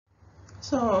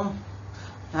So,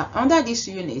 under this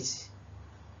unit,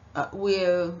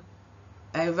 we'll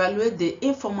evaluate the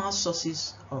informal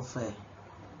sources of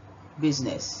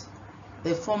business,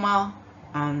 the formal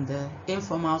and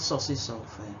informal sources of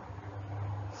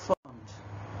fund.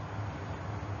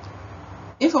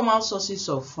 Informal sources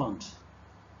of fund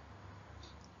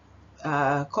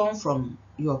come from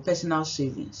your personal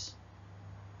savings.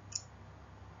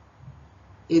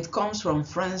 It comes from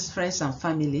friends and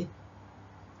family.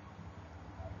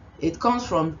 It comes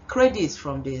from credits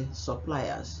from the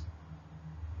suppliers,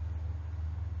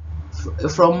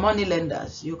 from money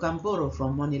lenders. You can borrow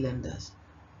from money lenders,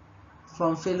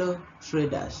 from fellow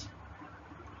traders,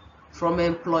 from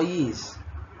employees,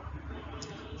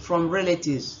 from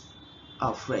relatives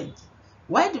or friends.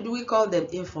 Why did we call them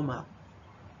informal?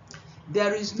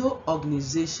 There is no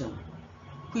organization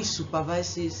which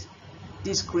supervises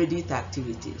these credit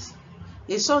activities.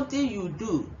 It's something you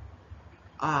do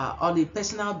on a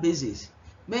personal basis,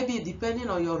 maybe depending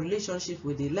on your relationship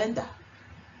with the lender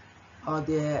or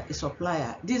the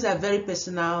supplier. These are very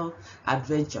personal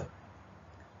adventure,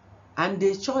 and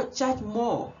they charge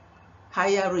more,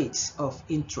 higher rates of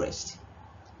interest.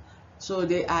 So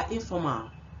they are informal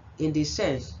in the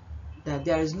sense that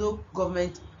there is no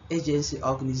government agency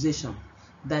organization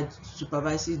that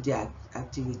supervises their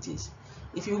activities.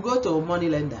 If you go to a money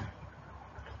lender,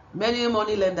 many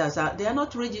money lenders they are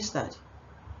not registered.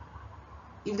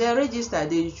 If they are registered,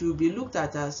 they should be looked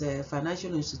at as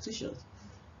financial institutions.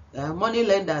 Money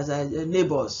lenders are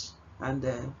neighbors, and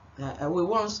we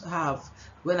once have,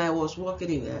 when I was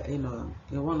working in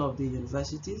one of the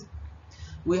universities,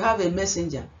 we have a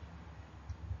messenger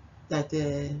that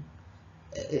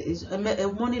is a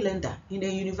money lender in a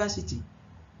university.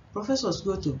 Professors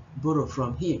go to borrow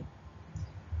from him,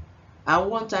 and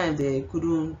one time they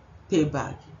couldn't pay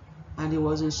back, and he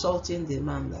was insulting the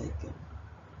man, like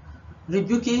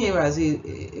rebuking him as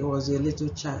he was a little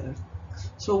child.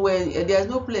 So when there's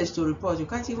no place to report, you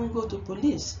can't even go to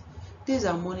police. These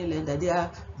are money lenders. They are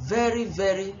very,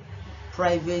 very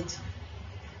private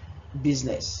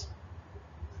business.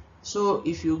 So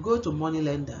if you go to money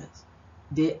lenders,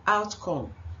 the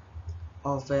outcome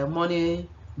of money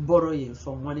borrowing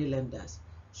from money lenders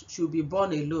should be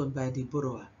borne alone by the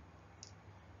borrower.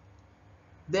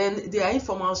 Then there are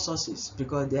informal sources,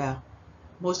 because they are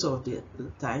most of the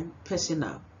time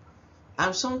personal,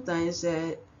 and sometimes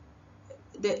they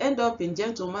end up in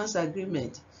gentleman's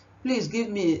agreement. Please give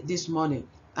me this money,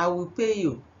 I will pay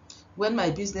you when my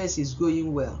business is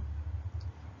going well.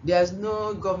 There's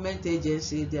no government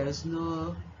agency, there's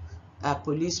no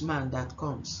policeman that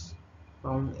comes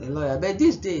from a lawyer. But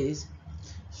these days,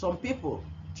 some people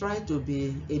try to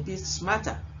be a bit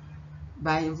smarter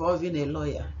by involving a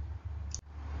lawyer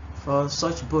for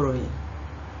such borrowing.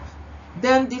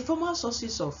 Then the formal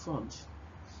sources of funds,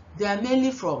 they are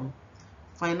mainly from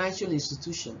financial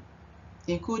institutions,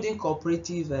 including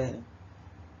cooperative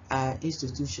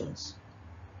institutions.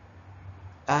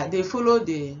 They follow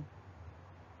the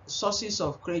sources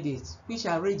of credit which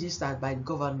are registered by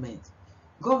government.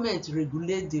 Government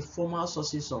regulate the formal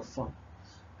sources of funds,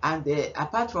 and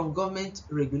apart from government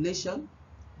regulation,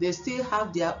 they still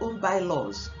have their own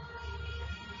bylaws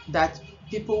that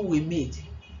people will meet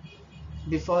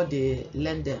before they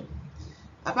lend them.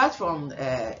 Apart from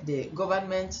the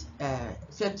government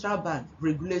central bank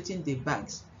regulating the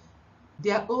banks,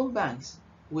 their own banks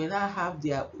will now have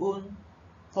their own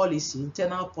policy,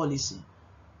 internal policy.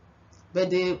 But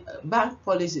the bank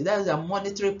policy, that is a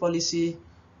monetary policy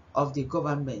of the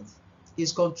government,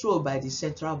 is controlled by the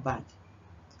central bank.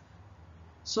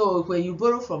 So when you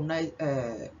borrow from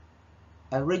a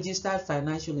registered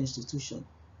financial institution,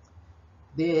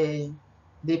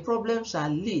 the problems are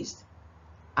least,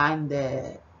 and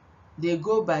they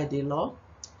go by the law,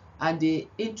 and the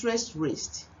interest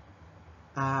rates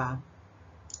are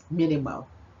minimal.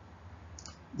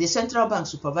 The central bank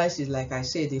supervises, like I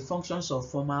said, the functions of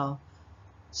formal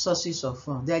sources of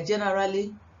funds. They are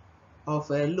generally of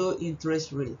a low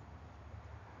interest rate.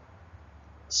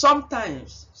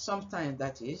 Sometimes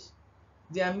that is,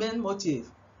 their main motive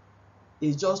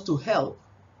is just to help.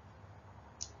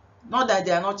 Not that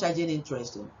they are not charging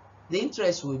interest, though. The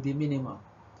interest will be minimal.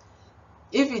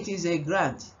 If it is a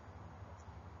grant,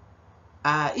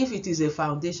 if it is a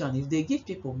foundation, if they give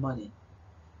people money,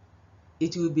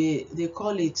 it will be, they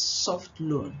call it soft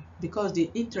loan, because the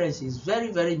interest is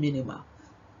very, very minimal.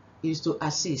 Is to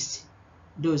assist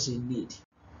those in need.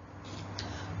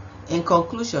 In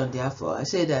conclusion, therefore, I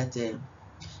say that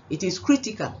it is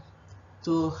critical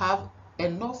to have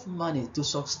enough money to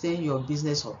sustain your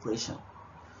business operation.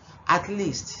 At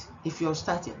least, if you're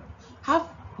starting, have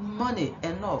money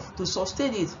enough to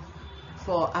sustain it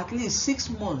for at least 6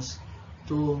 months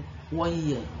to 1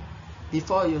 year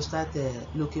before you start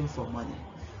looking for money.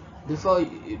 Before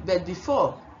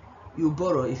you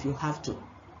borrow, if you have to,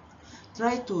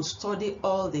 try to study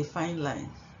all the fine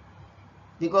lines,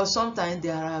 because sometimes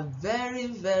there are very,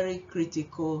 very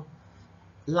critical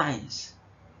lines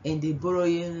in the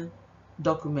borrowing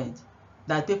document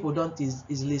that people don't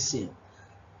easily see,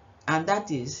 and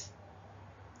that is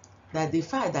that the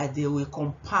fact that they will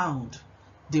compound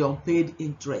the unpaid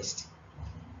interest.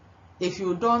 If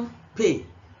you don't pay,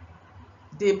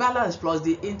 the balance plus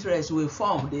the interest will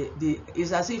form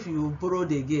it's as if you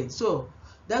borrowed again. So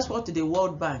that's what the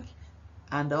World Bank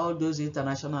and all those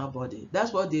international bodies,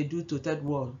 that's what they do to third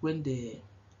world when they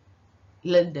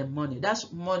lend them money.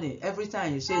 That's money. Every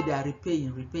time you say they are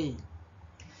repaying.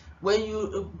 When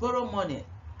you borrow money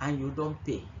and you don't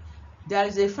pay, there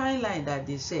is a fine line that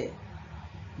they say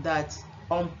that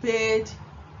unpaid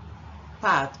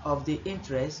part of the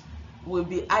interest will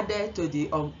be added to the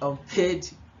unpaid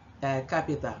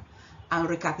capital and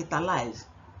recapitalized.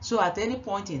 So at any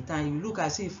point in time, you look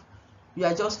as if you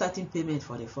are just starting payment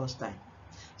for the first time.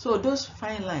 So those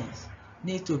fine lines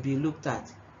need to be looked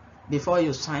at before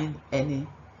you sign any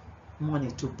money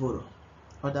to borrow.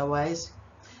 Otherwise,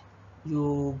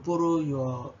 you borrow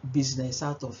your business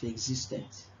out of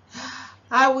existence.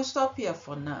 I will stop here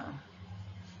for now.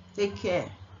 Take care.